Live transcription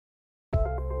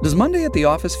Does Monday at the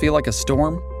office feel like a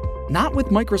storm? Not with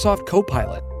Microsoft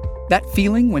Copilot. That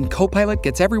feeling when Copilot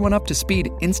gets everyone up to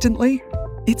speed instantly?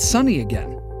 It's sunny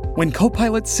again. When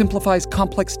Copilot simplifies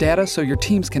complex data so your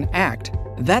teams can act,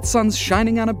 that sun's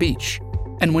shining on a beach.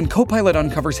 And when Copilot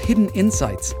uncovers hidden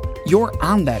insights, you're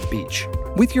on that beach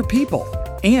with your people,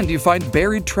 and you find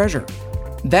buried treasure.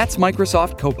 That's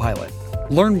Microsoft Copilot.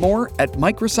 Learn more at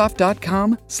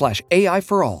Microsoft.com/AI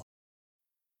for all.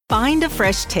 Find a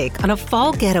fresh take on a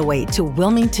fall getaway to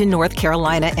Wilmington, North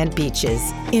Carolina and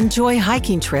beaches. Enjoy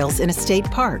hiking trails in a state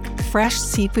park, fresh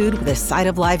seafood with a side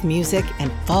of live music,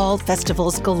 and fall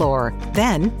festivals galore.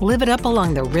 Then live it up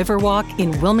along the Riverwalk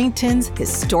in Wilmington's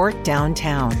historic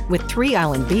downtown. With 3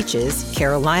 island beaches,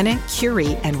 Carolina,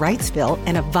 Curie, and Wrightsville,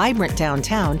 and a vibrant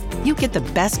downtown, you get the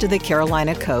best of the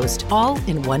Carolina coast, all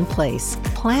in one place.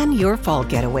 Plan your fall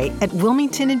getaway at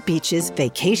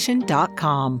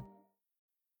WilmingtonandBeachesVacation.com.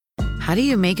 How do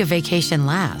you make a vacation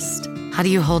last? How do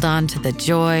you hold on to the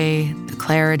joy, the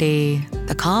clarity,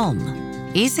 the calm?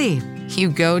 Easy. You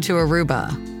go to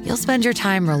Aruba. You'll spend your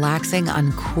time relaxing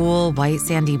on cool, white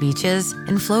sandy beaches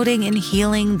and floating in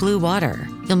healing blue water.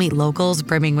 You'll meet locals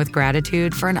brimming with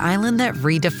gratitude for an island that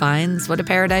redefines what a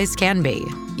paradise can be.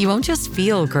 You won't just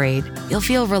feel great, you'll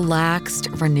feel relaxed,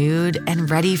 renewed, and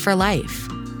ready for life.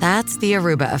 That's the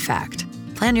Aruba effect.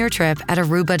 Plan your trip at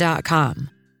Aruba.com.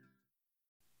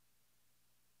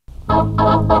 Be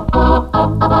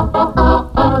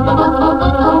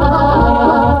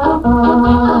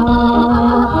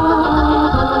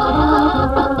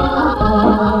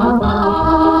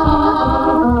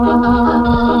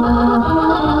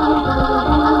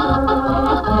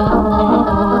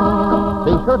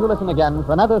sure to listen again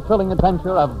for another thrilling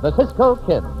adventure of the Cisco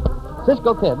Kid.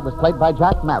 Cisco Kid was played by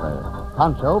Jack Mather.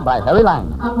 Poncho by Harry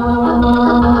Lang.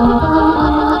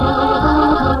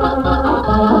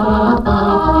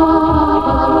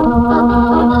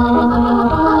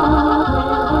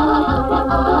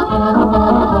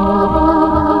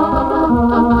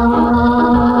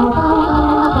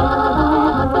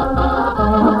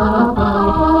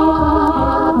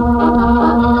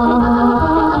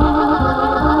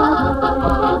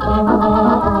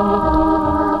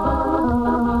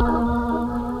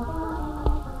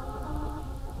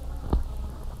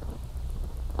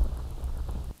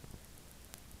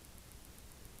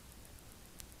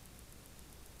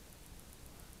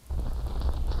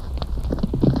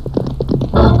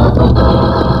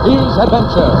 Here's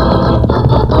adventure.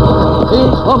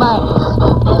 Here's romance.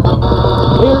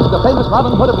 Here's the famous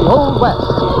Robin Hood of the Old West.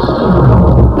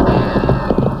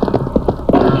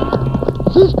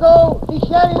 Cisco, the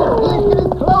sheriff, he's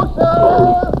getting closer.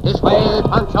 This way,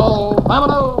 Pancho.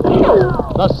 Vámonos.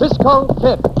 The Cisco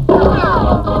Kid.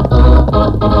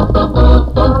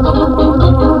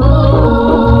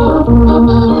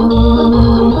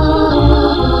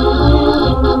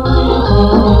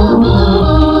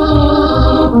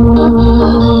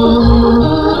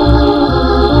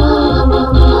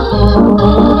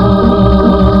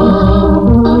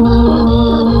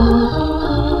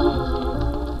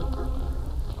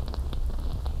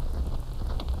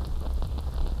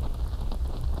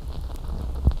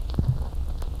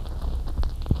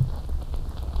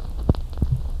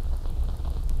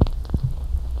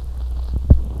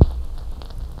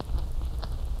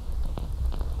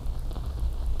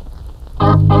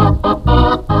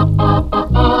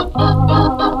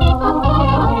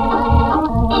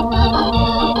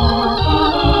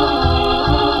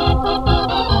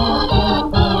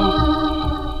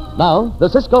 Now, the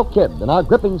Cisco Kid in our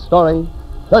gripping story,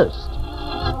 Thirst.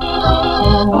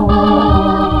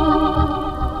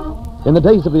 In the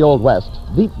days of the Old West,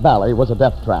 Deep Valley was a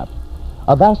death trap.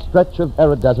 A vast stretch of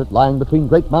arid desert lying between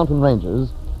great mountain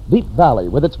ranges, Deep Valley,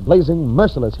 with its blazing,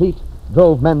 merciless heat,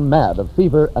 drove men mad of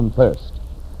fever and thirst.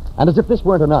 And as if this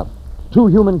weren't enough, 2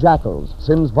 human jackals,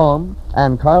 Sims Baum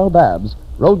and Carl Babbs,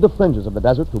 rode the fringes of the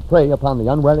desert to prey upon the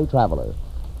unwary traveler.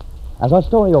 As our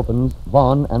story opens,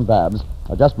 Vaughn and Babbs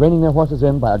are just reining their horses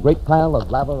in by a great pile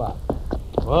of lava rock.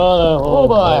 Oh,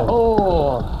 boy.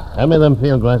 Oh. Hand me them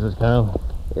field glasses, Carl.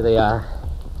 Here they are.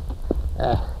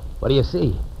 What do you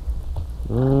see?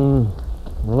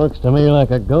 Looks to me like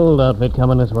a gold outfit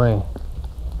coming this way.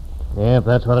 Yeah, if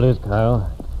that's what it is, Carl.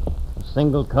 A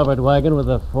single covered wagon with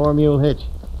a 4-mule hitch.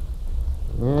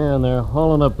 Yeah, and they're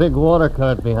hauling a big water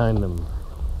cart behind them.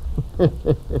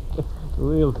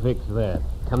 We'll fix that.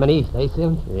 Coming east, eh,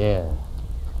 Sims? Yeah.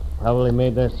 Probably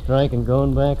made their strike and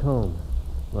going back home.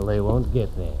 Well, they won't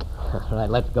get there. That's right.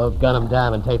 Let's go gun them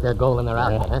down and take their gold in their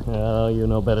outfit, huh? Oh, you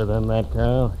know better than that,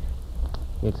 Carl.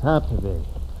 It's hot today.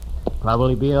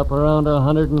 Probably be up around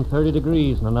 130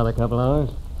 degrees in another couple hours.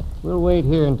 We'll wait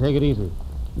here and take it easy.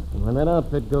 And when that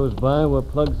outfit goes by, we'll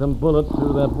plug some bullets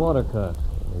through that water cart.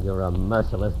 You're a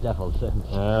merciless devil, Sim.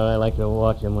 I like to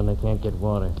watch them when they can't get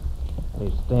water.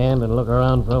 They stand and look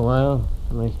around for a while,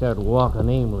 and they start walking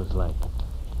aimless like.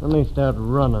 Then they start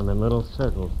running in little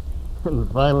circles. And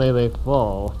finally they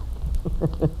fall.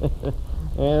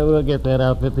 Yeah, we'll get that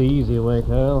outfit the easy way,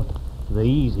 Carl. The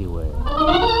easy way.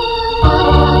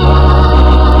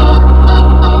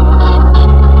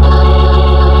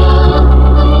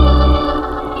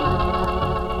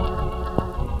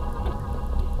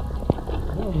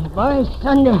 By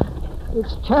thunder,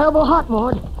 it's terrible hot,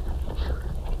 Maud.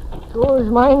 Sure as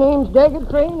my name's Daggett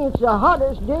Crane, it's the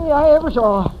hottest day I ever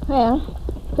saw. Well,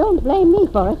 don't blame me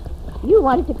for it. You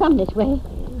wanted to come this way.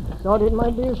 Thought it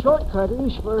might be a shortcut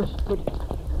east first, but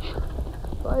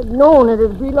if I'd known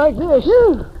it'd be like this.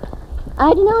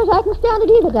 I don't know as I can stand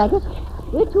it either, Daggett.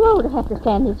 We're too old to have to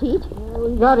stand this heat. Yeah,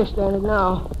 we gotta stand it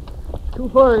now. Too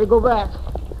far to go back.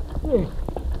 Here.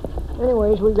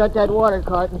 Anyways, we got that water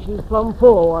cart, and she's plumb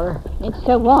full of water. It's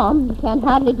so warm, you can't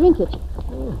hardly drink it.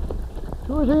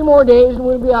 2 or 3 more days, and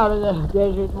we'll be out of the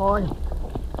desert, Maud.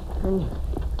 And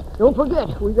don't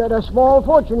forget, we got a small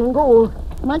fortune in gold.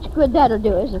 Much good that'll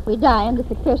do us if we die in this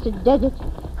accursed desert.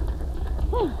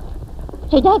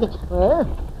 Hey, Daggett. Well?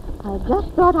 I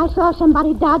just thought I saw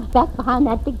somebody dodge back behind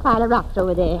that big pile of rocks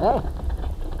over there.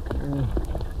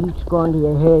 Heat's gone to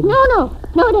your head.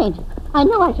 No, it ain't. I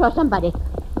know I saw somebody.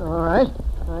 All right.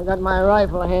 I got my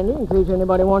rifle handy in case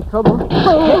anybody wants trouble.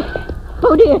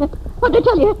 Oh, dear. What'd I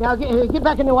tell you? Now, get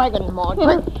back in the wagon, Maud.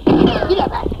 Quick. Get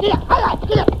up. All right,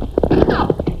 get up.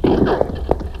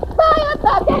 Fire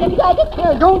up,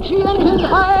 Daggett. Don't see anything to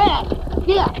fire at.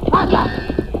 Get up.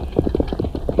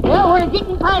 Well, we're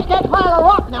getting past that pile of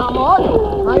rock now, Maud.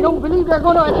 I don't believe they're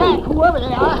going to attack, whoever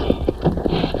they are.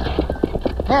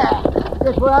 There.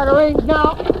 Guess we're out of range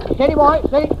now. Steady, boy.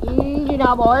 Steady. Easy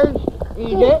now, boys.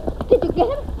 Easy. Did you get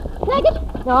him,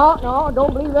 Daggett? No,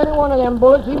 don't believe any one of them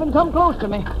bullets even come close to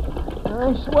me.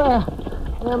 I swear,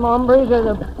 them hombres are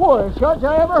the poorest shots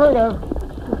I ever heard of.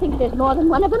 You think there's more than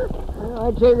one of them? Well,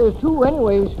 I'd say there's 2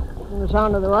 anyways, from the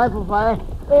sound of the rifle fire.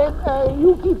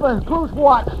 You keep a close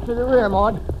watch to the rear,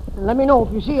 Maud, and let me know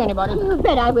if you see anybody. You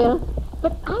bet I will.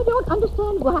 But I don't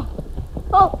understand why.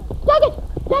 Oh, Daggett!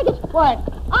 What?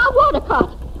 Our water cart!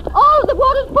 All the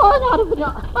water's pouring out of it.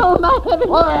 Oh, my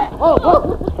heavens.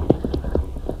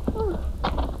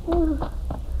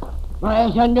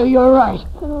 My thunder, you're right.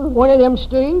 One of them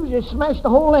staves has smashed the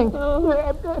whole length.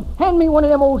 Hand me one of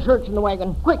them old shirts in the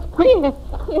wagon. Quick.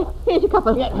 Here's a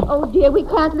couple. Yeah. Oh, dear, we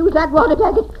can't lose that water,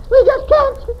 Daggett. We just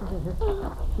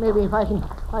can't. Maybe if I can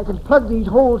plug these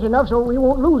holes enough so we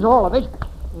won't lose all of it.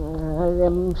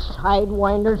 Them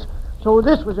sidewinders. So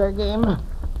this was their game.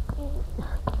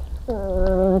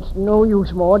 It's no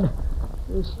use, Maud.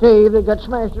 The stave that got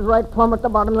smashed is right plumb at the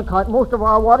bottom of the cart. Most of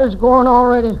our water's gone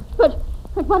already. But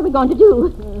what are we going to do?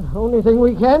 The only thing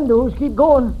we can do is keep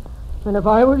going. And if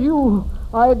I was you,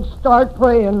 I'd start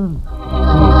praying.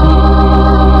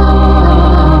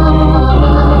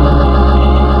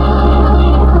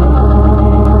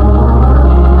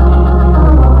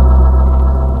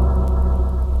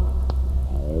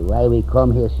 Why we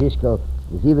come here, Cisco,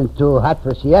 it's even too hot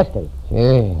for siesta.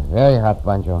 Sí, very hot,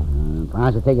 Pancho.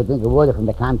 Pancho, take a drink of water from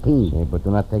the canteen. Sí, but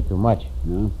do not take too much.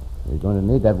 No? We're going to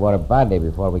need that water badly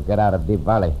before we get out of Deep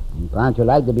Valley. Pancho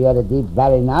like to be out of Deep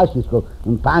Valley now, Cisco.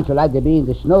 And Pancho like to be in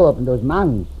the snow up in those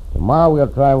mountains. Tomorrow we'll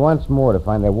try once more to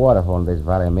find a water hole in this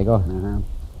valley, amigo. Uh-huh.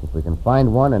 If we can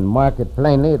find one and mark it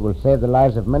plainly, it will save the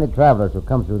lives of many travelers who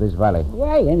come through this valley.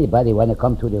 Why anybody want to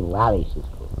come to the valley,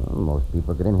 Cisco? Well, most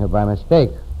people get in here by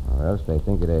mistake, or else they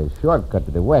think it a shortcut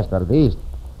to the west or the east.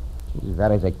 This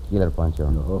valley's a killer, Pancho.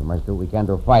 No. We must do what we can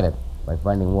to fight it by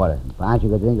finding water. Pancho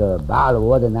could drink a bottle of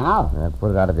water now.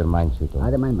 Put it out of your mind, Chico.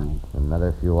 Out of my mind.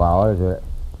 Another few hours.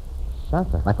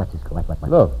 Santa. What, Cisco? What?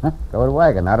 Look, Huh? covered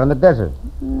wagon out on the desert.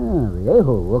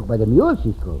 Viejo, work by the mule,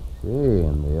 Cisco. See,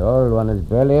 and the old one is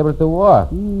barely able to walk.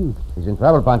 He's in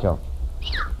trouble, Pancho.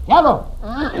 Diablo!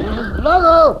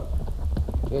 Logo!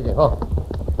 Easy, ho.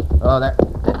 Oh, there.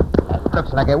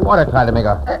 Looks like a water trial,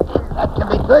 amigo. That should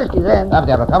be thirsty then. Stop,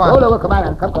 Diablo, come on. Oh, come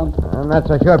on, come. I'm not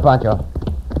so sure, Pancho.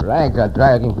 Rags are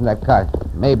dragging from that cart.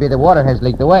 Maybe the water has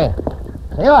leaked away.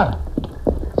 Senor!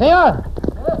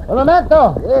 Un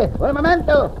momento! Un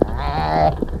momento.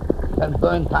 Can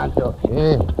burn, Pancho.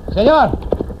 Sí. Senor!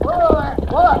 Hold on.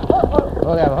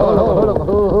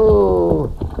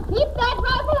 Keep that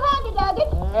rifle handy, Daggett.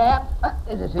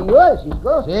 Is it senor,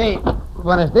 Cisco? Sí.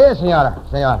 Buenos dias,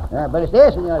 señor. But it's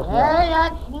there, senor. Hey,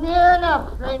 that's near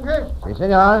enough, strangers. Sí,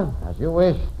 senor. As you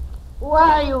wish. Cisco, Senor. Who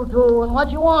are you two and what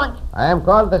you want? I am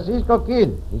called the Cisco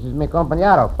Kid. This is mi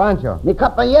compañero, Pancho. Mi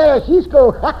compañero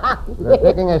Cisco. We were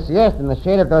taking a siesta in the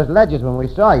shade of those ledges when we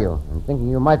saw you. And thinking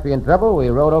you might be in trouble, we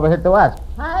rode over here to ask.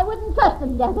 I wouldn't trust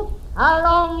them, Daggett. How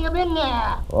long you been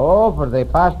there? Oh, for the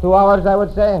past 2 hours, I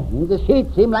would say. In the heat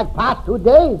seemed like past 2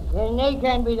 days. And they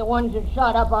can't be the ones that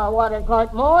shot up our water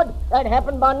cart, Maud. That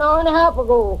happened about an hour and a half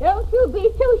ago. Don't you be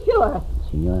too sure.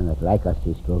 Senor, not like us,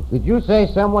 Cisco. Did you say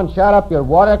someone shot up your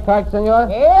water cart, senor?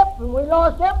 Yep, and we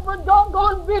lost every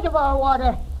doggone bit of our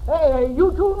water. Hey,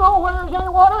 you two know where there's any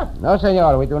water? No,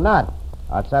 senor, we do not.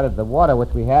 Outside of the water which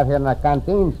we have here in our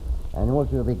canteens, and which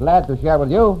we'll be glad to share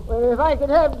with you. Well, if I could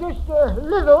have just a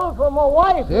little for my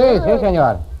wife. Si,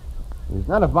 senor. It's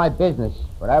none of my business,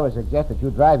 but I would suggest that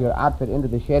you drive your outfit into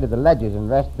the shade of the ledges and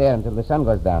rest there until the sun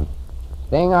goes down.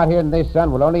 Staying out here in this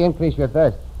sun will only increase your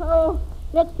thirst. Oh,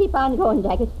 let's keep on going,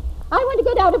 Daggett. I want to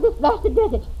get out of this blasted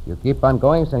desert. You keep on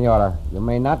going, senora. You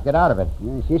may not get out of it.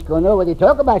 Cisco know what he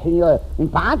talk about, senor.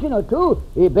 And Pancho know, too.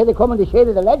 He better come in the shade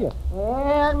of the ledger.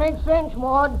 Yeah, that makes sense,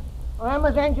 Maud. I'm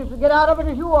as anxious to get out of it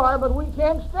as you are, but we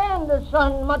can't stand the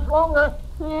sun much longer.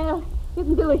 Well, you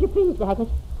can do as you please, Daggett.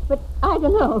 But I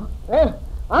don't know. Well,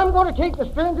 I'm going to take the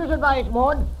stranger's advice,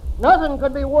 Maud. Nothing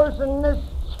could be worse than this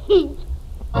heat.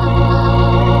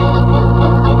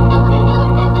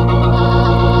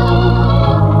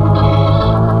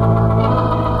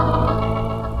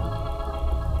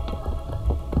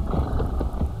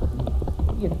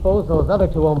 You suppose those other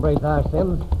two hombres are,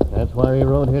 Sims? That's why we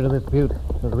rode here to this butte,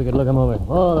 so that we could look them over.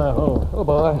 Oh, there, oh. Oh,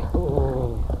 boy.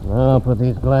 Oh. I'll put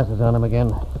these glasses on them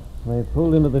again. They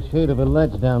pulled into the shade of a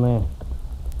ledge down there.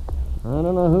 I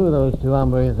don't know who those two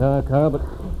hombres are, Carl, but...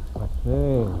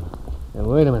 Say, now,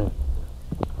 wait a minute.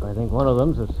 I think one of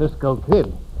them's a Cisco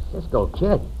Kid. Cisco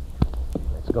Kid?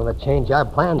 That's going to change our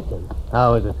plans, Sims.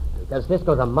 How is it? Because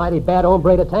Cisco's a mighty bad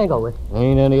hombre to tangle with.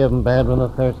 Ain't any of them bad when the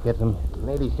thirst gets them.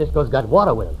 Maybe Cisco's got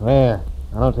water with him. Where?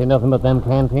 I don't see nothing but them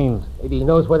canteens. Maybe he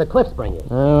knows where the cliff spring is.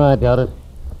 Oh, I doubt it.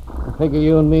 I figure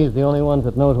you and me's the only ones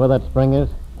that knows where that spring is.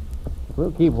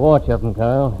 We'll keep watch of him,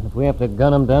 Carl. If we have to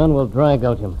gun him down, we'll dry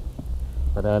gulch him.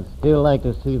 But I'd still like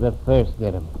to see the thirst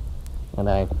get him. And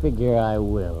I figure I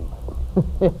will.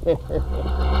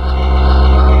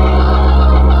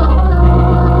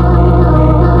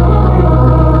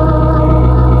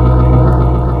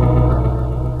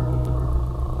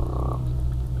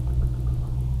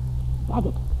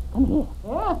 Daggett, come here.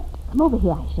 Yeah? Come over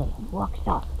here, I say, and walk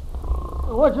soft.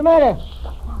 What's the matter?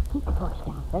 Now, keep the torch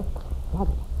down.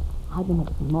 Daggett, I've been a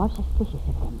little more suspicious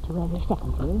of them 2 every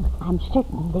second here. I'm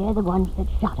certain they're the ones that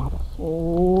shot at us.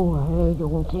 Oh, I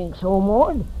don't think so,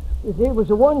 Maud. If they was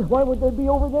the ones, why would they be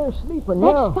over there sleeping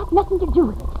now? That's got nothing to do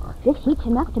with it. This heat's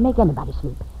enough to make anybody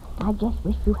sleep. I just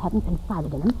wish you hadn't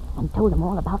confided in them and told them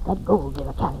all about that gold they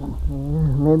were carrying.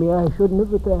 Maybe I shouldn't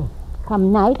have, but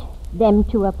Come night, them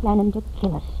two are planning to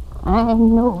kill us. I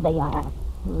know they are.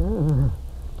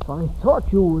 I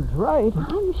thought you was right.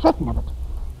 I'm certain of it.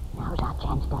 Now's our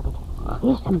chance, Daggett.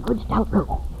 Here's some good stout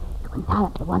rope. You can tie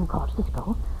up the one called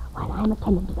Cisco while I'm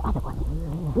attending to the other one.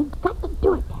 We've got to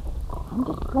do it, Daggett. I'm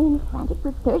just plain frantic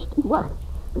with thirst and worry.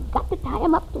 We've got to tie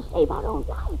him up to save our own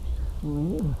lives.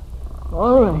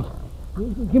 All right.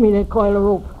 Give me that coil of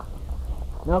rope.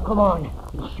 Now, come on.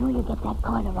 Be sure you get that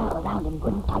coil of rope around him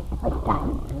good and tight the first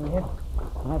time. Yeah.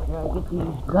 After I get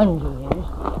these guns of yours.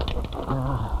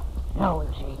 Now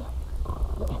we'll see.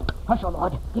 Hustle,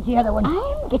 Maud. Get the other one.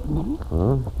 I'm getting him.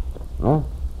 No?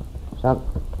 Son,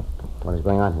 what is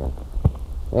going on here?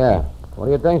 Yeah. What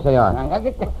are you doing, senor?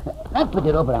 I'll put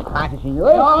it over on Pancho,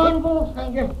 senor. Don't move,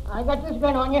 stranger. I got this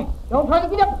gun on you. Don't try to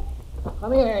get up.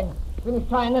 Come here and finish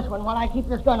tying this one while I keep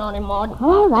this gun on him, Maud.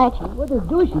 All right. What do you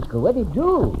do, Cisco? What do you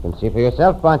do? You can see for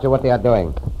yourself, Pancho, what they are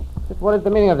doing. Just what is the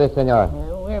meaning of this, senor?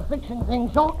 We're fixing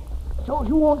things so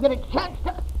you won't get a chance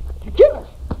to kill us.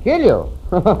 Kill you?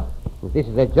 If this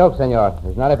is a joke, senor,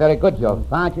 it's not a very good joke.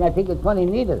 Pancho, I think it's funny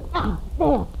neither.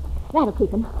 There. That'll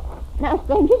keep him. Now,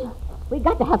 strangers, we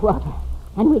got to have water.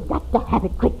 And we got to have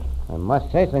it quick. I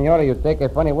must say, senora, you take a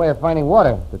funny way of finding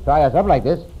water to tie us up like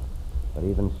this. But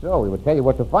even so, we would tell you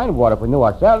where to find water if we knew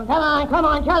ourselves. Come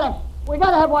on, tell us. We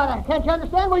gotta have water. Can't you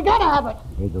understand? We gotta have it.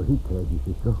 There go heat crazy,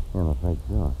 Cisco. Yeah, I'm afraid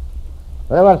so.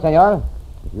 Very well, senor.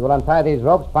 If you will untie these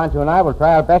ropes, Pancho and I will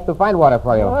try our best to find water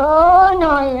for you. Oh,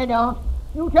 no, you don't.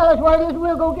 You tell us where it is,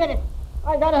 we'll go get it.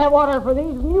 I gotta have water for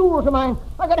these mules of mine.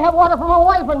 I gotta have water for my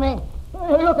wife and me.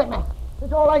 Look at me.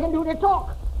 It's all I can do to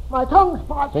talk. My tongue's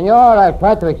parched. Senor, I've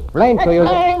tried to explain to you...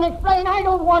 Explain. I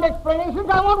don't want explanations.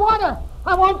 I want water.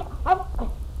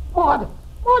 Maud,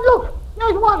 look.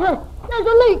 There's water. There's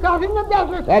a leak out in the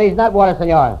desert. That is not water,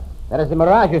 senor. That is the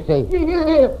mirage, you see.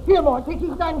 Here, boy, take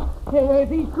these guns. If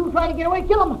these two try to get away,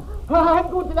 kill them. I'm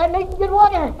going to that lake and get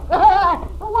water.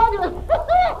 Water.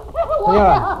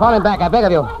 Senora, call him back, I beg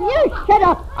of you. You shut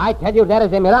up. I tell you, that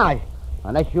is a mirage.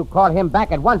 Unless you call him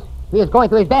back at once, he is going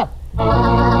to his death.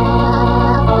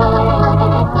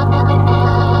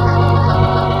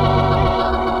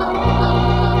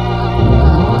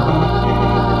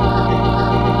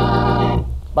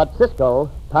 But Cisco,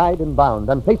 tied and bound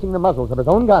and facing the muzzles of his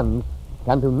own guns,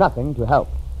 can do nothing to help.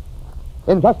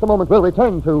 In just a moment, we'll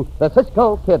return to the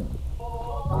Cisco Kid.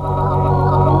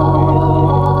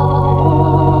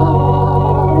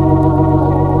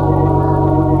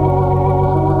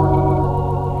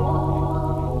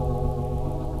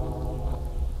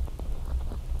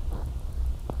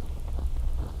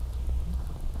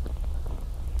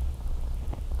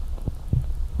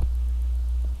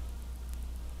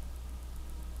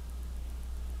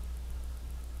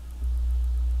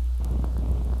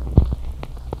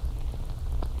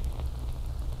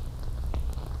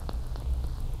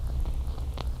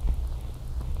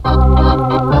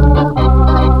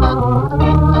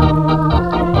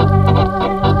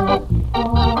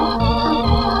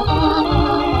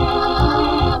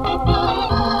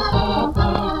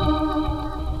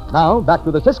 Now, back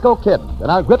to the Cisco Kid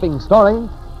and our gripping story,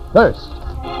 Thirst.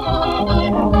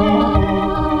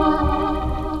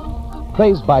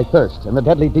 Crazed by thirst in the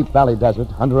deadly Deep Valley Desert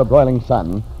under a broiling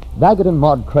sun, Daggett and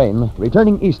Maud Crane,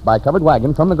 returning east by covered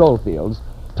wagon from the gold fields,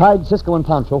 tied Cisco and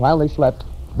Pancho while they slept,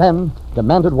 then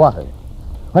demanded water.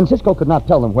 When Cisco could not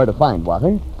tell them where to find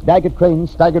water, Daggett Crane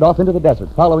staggered off into the desert,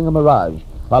 following a mirage,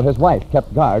 while his wife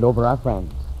kept guard over our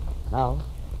friends. Now,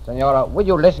 Senora, will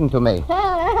you listen to me?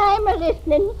 I'm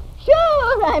a-listening.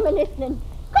 Sure, I'm a-listening.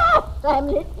 Course, I'm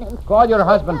listening. Call your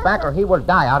husband back or he will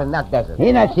die out in that desert.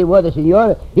 He not see water,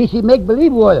 senor. He see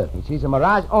make-believe water. He sees a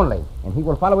mirage only, and he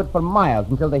will follow it for miles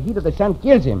until the heat of the sun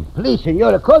kills him. Please,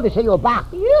 senor, call the senor back.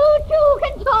 You two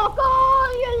can talk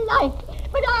all your life,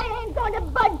 but I ain't going to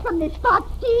budge from this spot,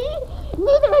 see?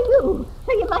 Neither are you,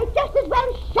 so you might just as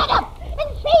well shut up and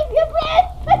save your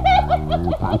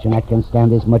breath. Pancho not can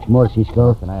stand this much more,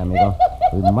 Cisco. Can I, amigo?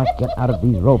 We must get out of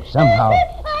these ropes somehow.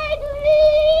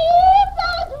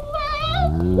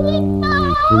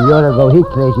 Senora go he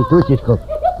crazy too, Cisco.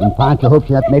 And Pancho hopes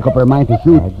she not make up her mind to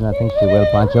shoot. I do not think she will,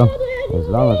 Pancho. As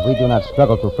long as we do not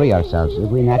struggle to free ourselves. If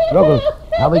we not struggle,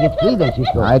 how we get free then,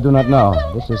 Cisco? I do not know.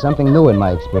 This is something new in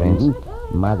my experience.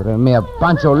 Madre mia,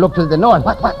 Pancho, look to the north.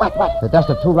 What? The dust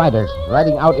of two riders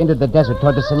riding out into the desert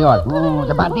toward the senor. Oh,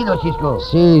 the bandidos, Cisco.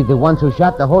 See, the ones who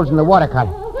shot the holes in the water cut.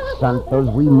 Santos,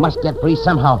 we must get free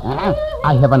somehow.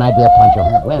 I have an idea,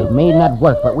 Pancho. Well, it may not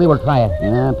work, but we will try it.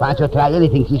 Pancho try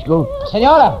anything, Cisco.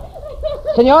 Senora!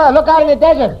 Senora, look out in the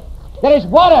desert. There is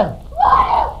water.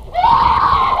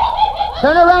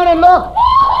 Turn around and look.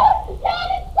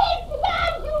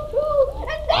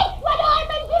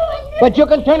 But you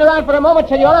can turn around for a moment,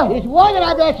 senora. There's water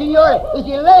out there, senora. It's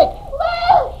a lake.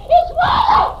 Well, it's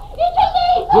water. It's a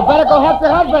lake. You better go help your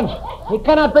husband. He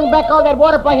cannot bring back all that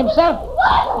water by himself.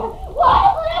 Water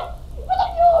for the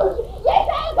mules. Yes,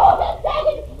 I'll go help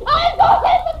Daggett. I'll go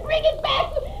help him bring it back.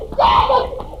 Daggett,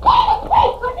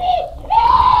 wait for me.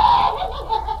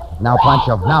 Now,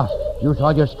 Pancho, now. Use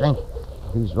all your strength.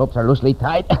 These ropes are loosely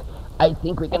tied. I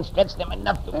think we can stretch them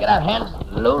enough to get our hands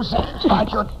loose.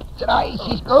 Pancho, try,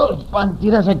 Cisco.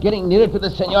 Bandidas are getting nearer to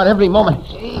the senor every moment.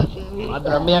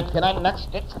 Madre mia, can I not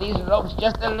stretch these ropes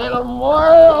just a little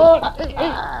more?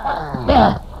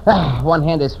 There. One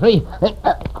hand is free.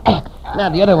 Now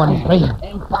the other one is free.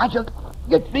 And Pancho,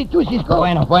 get free too, Cisco.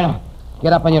 Bueno.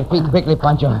 Get up on your feet quickly,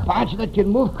 Pancho. Pancho that can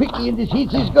move quickly in this heat,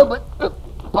 Cisco, but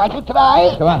Pancho,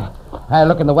 try. Come on. I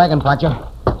look in the wagon, Pancho.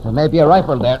 There may be a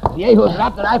rifle there. The a-hole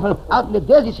dropped the rifle out in the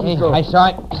desert, Cisco. I saw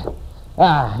it.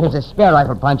 Here's a spare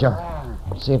rifle, Pancho.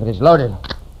 Let's see if it is loaded.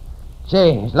 See,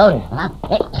 it's loaded.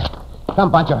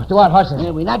 Come, Pancho, to our horses.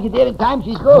 We not get there in time,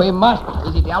 Cisco. We must.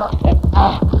 Easy, Diablo.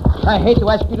 I hate to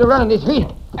ask you to run in this heat.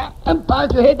 And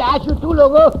Pancho hate to ask you too,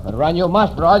 Logo. But run you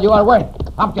must for all you are worth.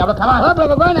 Up, Diablo, come on. Up,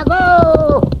 Logo, gonna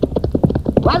go.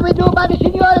 What we do about the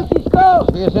senora, Cisco?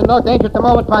 She is in no danger at the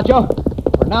moment, Pancho.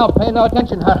 For now, pay no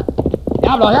attention to her.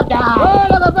 Diablo, help down. Go,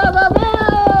 Logo, go.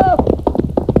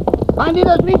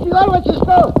 Bandidos reaching always,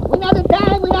 Cisco. We're not in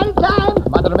time.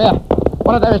 Madre mia,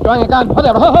 one of them is drawing a gun. Ho,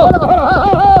 Diablo, ho.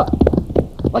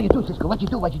 What you do, Cisco? What you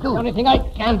do? The only thing I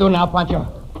can do now, Pancho.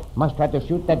 Must try to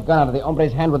shoot that gun out of the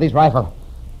hombre's hand with his rifle.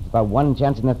 There's about one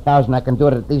chance in 1,000 I can do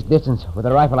it at this distance with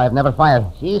a rifle I have never fired.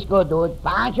 Cisco do it.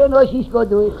 Pancho knows Cisco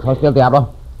do it. Hold still,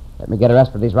 Diablo. Let me get a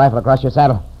rest for this rifle across your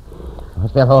saddle. Hold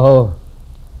still, ho.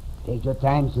 Take your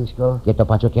time, Cisco. Quieto,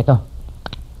 Pancho, quieto.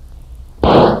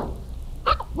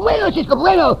 Cisco,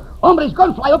 bueno. Hombre's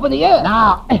gun fly up in the air.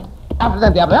 Now, after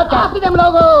them, Diablo. After them,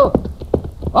 Logo.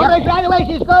 Hombres right away,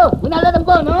 Cisco. We not let them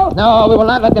go, no? No, we will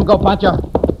not let them go, Pancho.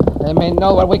 They may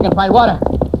know where we can find water.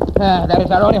 That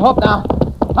is our only hope now.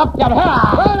 Up, Diablo.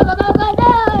 Bueno, go.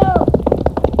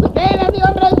 We can't have the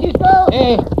hombres, Cisco.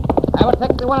 Hey, I will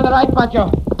take the one on the right,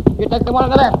 Pancho. You take the one on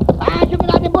the left. Pancho,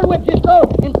 get out the bullwhip, Cisco.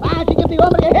 And Pancho, give the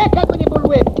hombre a haircut with the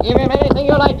bullwhip. Give him anything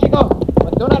you like, Chico.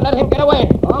 But do not let him get away.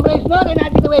 Hombres know they're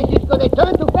not getting away, Cisco. They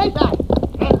turn to face us.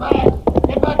 Get back.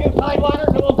 Get back inside,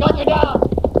 Waters, or we'll gun you down.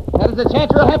 That is the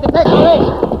chance we'll have to take, all right?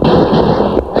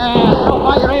 So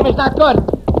far your aim is not good.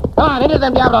 Come on, into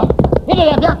them, Diablo. Into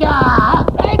them, yeah.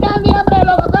 Right down the hombre,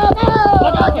 Logo. Go.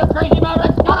 Look out, you crazy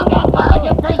Mavericks. Got him down, fire.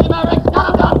 You crazy Mavericks. Got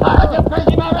him down, fire. You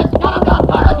crazy Mavericks. Got him down,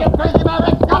 fire. You crazy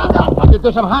Mavericks. Got him down, fire. You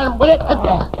do some harm with it.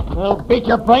 We'll beat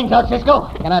your brains out, Cisco.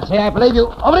 Cannot say I believe you.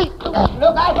 Hombre.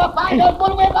 Look out for find those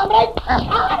bullwhip, hombre.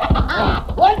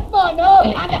 Once more, no.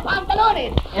 And the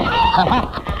pantalones.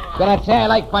 Cannot say I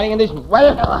like fighting in this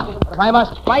weather. If I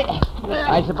must fight,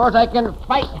 I suppose I can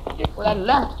fight with a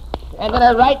left and then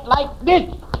a right like this.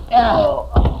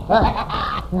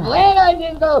 Bueno,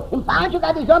 Cisco. And Pancho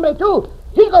got his hombre, too.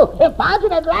 Cisco, and Pancho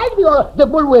that like the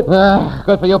bullwhip.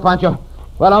 Good for you, Pancho.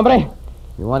 Well, hombre,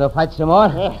 you want to fight some more?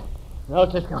 No,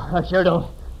 Cisco, I sure don't.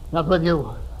 Not with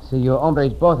you. See, you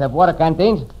hombres both have water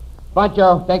canteens.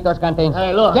 Pancho, take those canteens.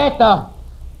 Hey, look. Quieto!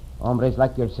 Hombres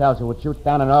like yourselves who would shoot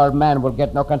down an old man will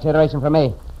get no consideration from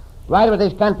me. Ride with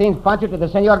these canteens, Pancho, to the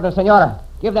senor and the senora.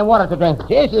 Give them water to drink.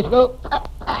 Yes, Cisco.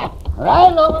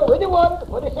 Right, Logo, with the water.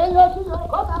 For the senor,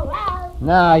 come on, right.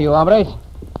 Now, you hombres.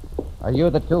 Are you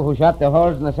the two who shot the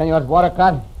holes in the senor's water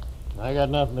cart? I got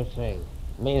nothing to say.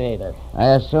 Me neither.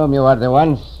 I assume you are the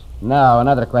ones. Now,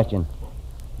 another question.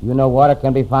 You know water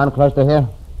can be found close to here?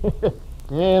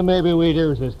 Yeah, maybe we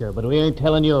do, Cisco, but we ain't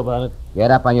telling you about it. Get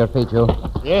up on your feet, you.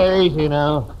 Yeah, easy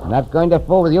now. I'm not going to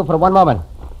fool with you for 1 moment.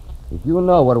 If you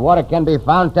know where water can be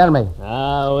found, tell me.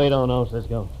 We don't know,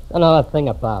 Cisco. Another thing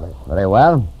about it. Very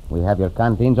well. We have your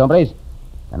canteens, hombres.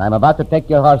 And I'm about to take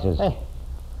your horses. Hey,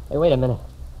 wait a minute.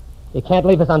 You can't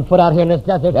leave us on foot out here in this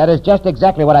desert. That is just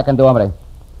exactly what I can do, hombre.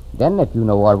 Then, if you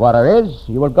know where water is,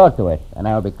 you will go to it, and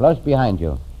I will be close behind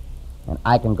you. And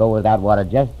I can go without water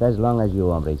just as long as you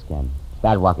hombres can.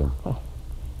 Start walking.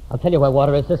 I'll tell you where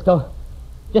water is, Cisco.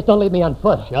 Just don't leave me on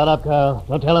foot. Shut up, Carl.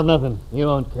 Don't tell him nothing. You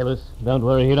won't kill us. Don't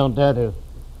worry, he don't dare to.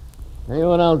 Tell you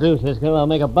what I'll do, Cisco. I'll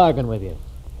make a bargain with you.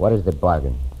 What is the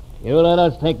bargain? You let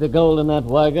us take the gold in that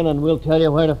wagon, and we'll tell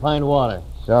you where to find water.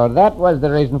 So that was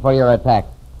the reason for your attack.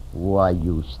 Why,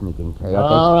 you sneaking coyotes.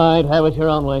 All right, have it your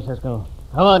own way, Cisco.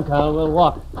 Come on, Carl, we'll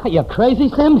walk. Are you crazy,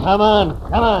 Sim? Come on.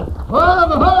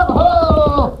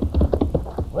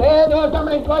 Where those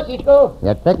hombres go, Cisco?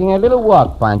 They're taking a little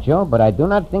walk, Pancho, but I do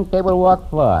not think they will walk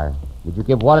far. Did you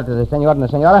give water to the senor and the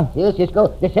senora? Yes, Cisco.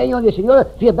 The senor and the senora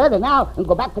feel better now and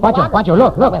go back to the water. Pancho,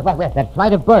 look. Where? That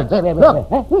flight of birds. Look.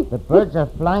 The birds are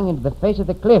flying into the face of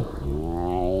the cliff.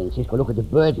 Cisco, look at the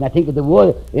birds and I think of the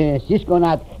water. Cisco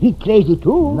not heat crazy,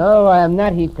 too. No, I am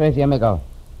not heat crazy, amigo.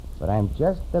 But I'm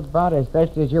just about as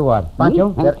thirsty as you are.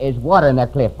 Pancho, there is water in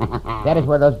that cliff. That is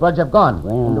where those birds have gone.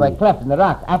 Well. Into a cleft in the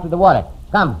rock after the water.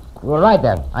 Come, we will ride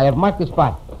there. I have marked the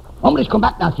spot. Hombres come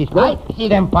back now, Cisco. I see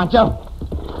them, Pancho.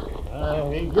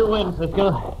 You win,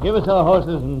 Cisco. Give us our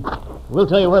horses, and we'll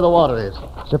tell you where the water is.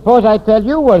 Suppose I tell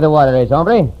you where the water is,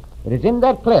 hombre. It is in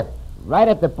that cliff, right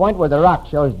at the point where the rock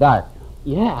shows dark.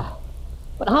 Yeah.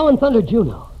 But how in thunder do you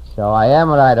know? So I am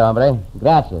right, hombre.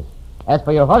 Gracias. As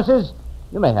for your horses,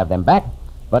 you may have them back,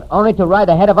 but only to ride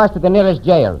ahead of us to the nearest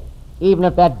jail, even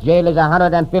if that jail is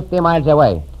 150 miles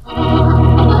away.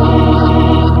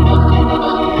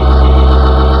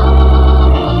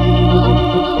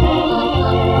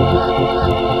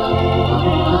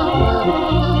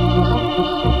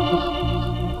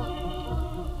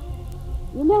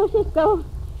 You know, Cisco,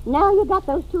 now you got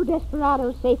those two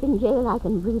desperados safe in jail, I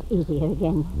can breathe easier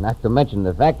again. Not to mention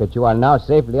the fact that you are now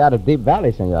safely out of Deep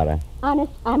Valley, senora.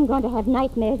 Honest, I'm going to have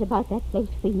nightmares about that place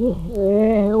for years.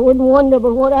 I wouldn't wonder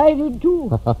but what I did,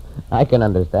 too. I can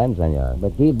understand, senor.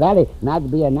 But Deep Valley not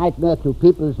be a nightmare to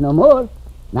peoples no more.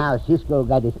 Now Cisco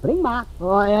got his spring mark.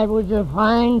 Boy, that was a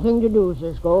fine thing to do,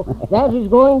 Cisco. That is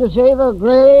going to save a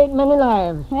great many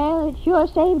lives. Well, it sure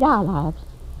saved our lives.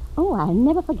 Oh, I'll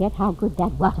never forget how good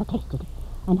that water tasted.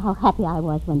 And how happy I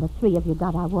was when the three of you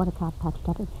got our water cart patched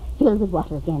up and filled with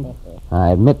water again. I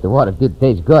admit the water did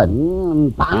taste good.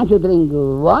 Pancho drink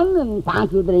one, and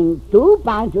Pancho drink two,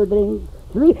 Pancho drink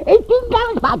three. 18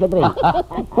 gallons Pancho drink.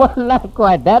 Well, not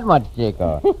quite that much,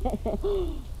 Chico.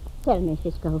 Tell me,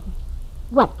 Cisco,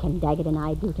 What can Daggett and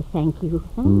I do to thank you?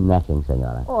 Huh? Nothing,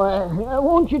 senora. Oh,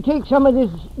 won't you take some of this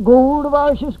gold of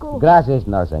ours, Cisco? Gracias,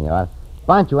 no, senor.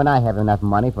 Pancho and I have enough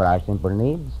money for our simple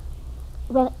needs.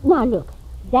 Well, now look.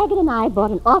 Daggett and I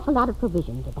bought an awful lot of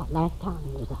provisions at that last town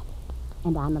we was at.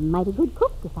 And I'm a mighty good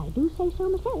cook, if I do say so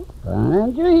myself.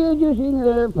 Pancho heard you,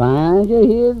 senor. Pancho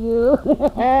heard you.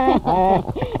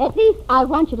 At least I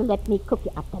want you to let me cook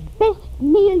you up the best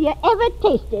meal you ever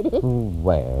tasted.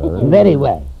 Well, Very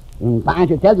well. And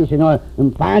Pancho tells you, senor,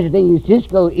 and Pancho thinks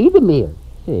Cisco eat the meal.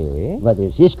 see. But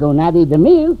if Cisco not eat the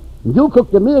meal, you cook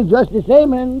the meal just the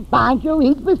same, and Pancho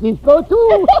eats for Cisco,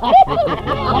 too.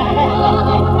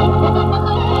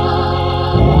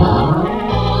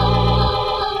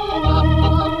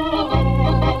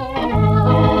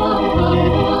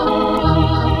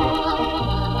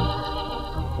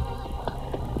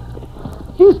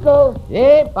 Cisco,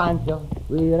 Hey, Pancho.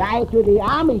 we ride to the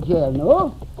army jail,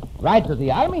 no? Ride to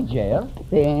the army jail?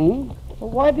 Then,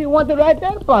 Why do you want to ride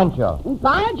there, Pancho?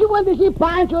 Pancho went to see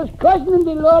Pancho's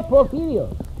cousin-in-law,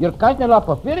 Porfirio. Your cousin-in-law,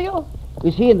 Porfirio?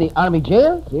 Is he in the army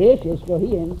jail? Yes, Cisco,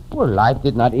 he in. Well, I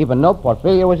did not even know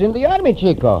Porfirio was in the army,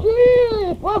 Chico.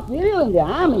 See, Porfirio in the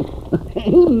army.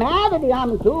 He mad at the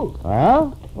army, too.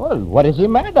 Huh? Well, what is he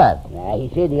mad at?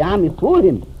 He said the army fooled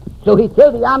him. So he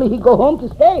tell the army he go home to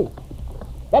stay.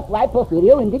 That's why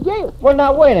Porfirio in the jail. Well,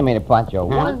 now, wait a minute, Pancho.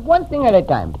 Huh? One thing at a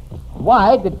time.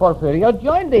 Why did Porfirio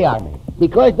join the army?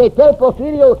 Because they tell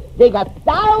Porfirio they got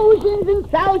thousands and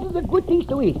thousands of good things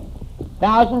to eat.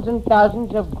 Thousands and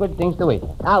thousands of good things to eat.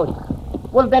 Thousands.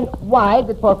 Well, then, why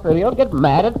did Porfirio get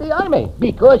mad at the army?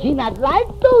 Because he not like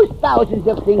those thousands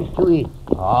of things to eat.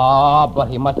 Oh, but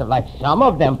he must have liked some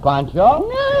of them, Pancho.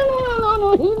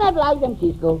 No. He not like them,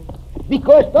 Cisco.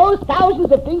 Because those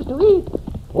thousands of things to eat,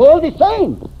 all the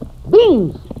same.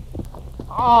 Beans.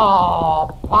 Oh,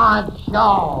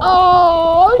 Pancho.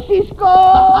 Oh,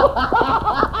 Cisco.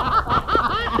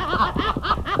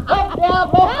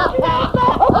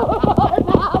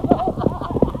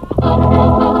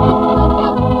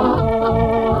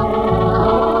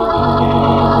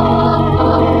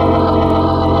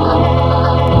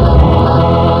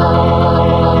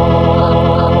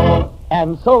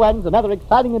 And so ends another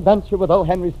exciting adventure with O.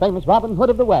 Henry's famous Robin Hood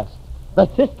of the West, the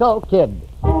Cisco Kid.